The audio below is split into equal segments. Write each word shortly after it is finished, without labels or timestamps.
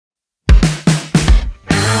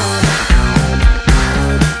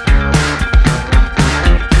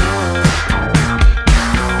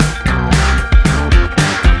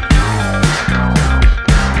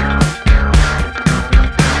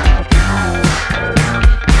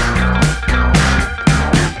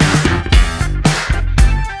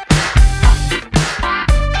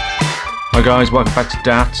guys, welcome back to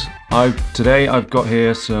DAT. Today I've got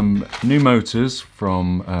here some new motors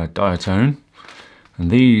from Diatone,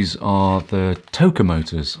 and these are the TOKA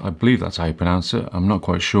motors. I believe that's how you pronounce it, I'm not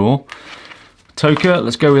quite sure. TOKA,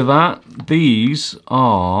 let's go with that. These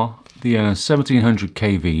are the 1700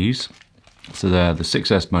 kVs, so they're the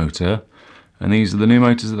 6S motor, and these are the new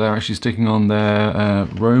motors that they're actually sticking on their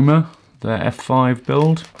Roma, their F5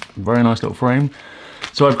 build. Very nice little frame.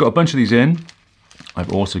 So I've got a bunch of these in.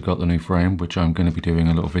 I've also got the new frame, which I'm going to be doing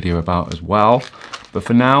a little video about as well. But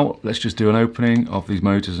for now, let's just do an opening of these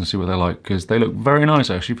motors and see what they're like, because they look very nice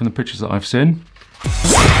actually from the pictures that I've seen.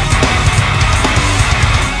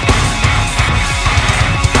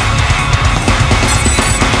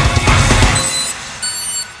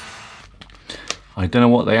 I don't know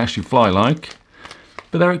what they actually fly like,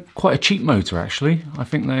 but they're quite a cheap motor actually. I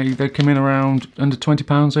think they come in around under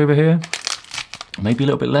 £20 over here, maybe a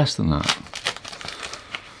little bit less than that.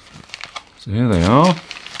 So here they are.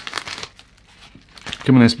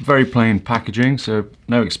 Come in this very plain packaging, so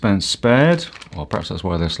no expense spared. Or perhaps that's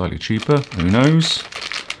why they're slightly cheaper, who knows.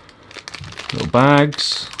 Little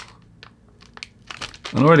bags.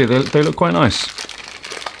 And already they look quite nice.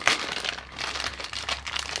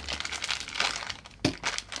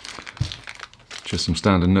 Just some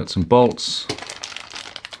standard nuts and bolts.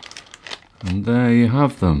 And there you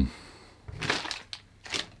have them.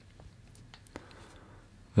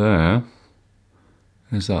 There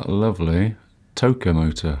is that lovely TOKA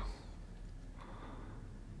motor.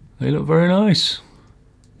 They look very nice.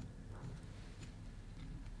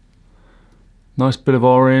 Nice bit of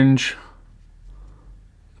orange.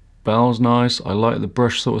 Bell's nice. I like the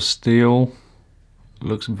brush sort of steel.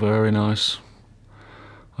 Looks very nice.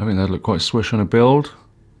 I think they'd look quite swish on a build.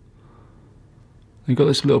 You've got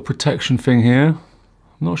this little protection thing here. I'm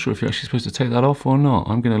not sure if you're actually supposed to take that off or not.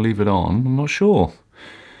 I'm going to leave it on. I'm not sure.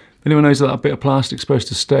 If anyone knows that bit of plastic's supposed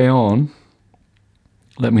to stay on,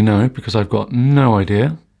 let me know, because I've got no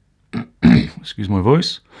idea. Excuse my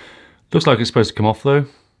voice. Looks like it's supposed to come off though.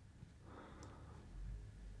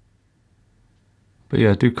 But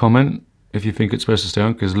yeah, do comment if you think it's supposed to stay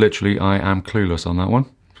on, because literally I am clueless on that one.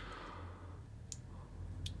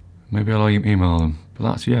 Maybe I'll email them, but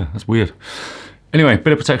that's weird. Anyway,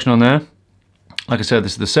 bit of protection on there. Like I said,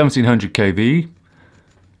 this is the 1700 kV,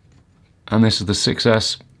 and this is the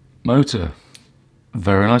 6S motor.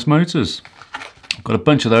 Very nice motors. I've got a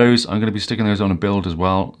bunch of those. I'm going to be sticking those on a build as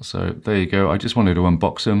well. So there you go. I just wanted to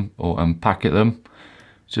unbox them or unpacket them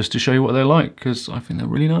just to show you what they're like, because I think they're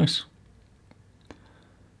really nice.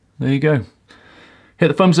 There you go. Hit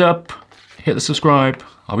the thumbs up, hit the subscribe.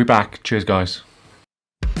 I'll be back. Cheers guys.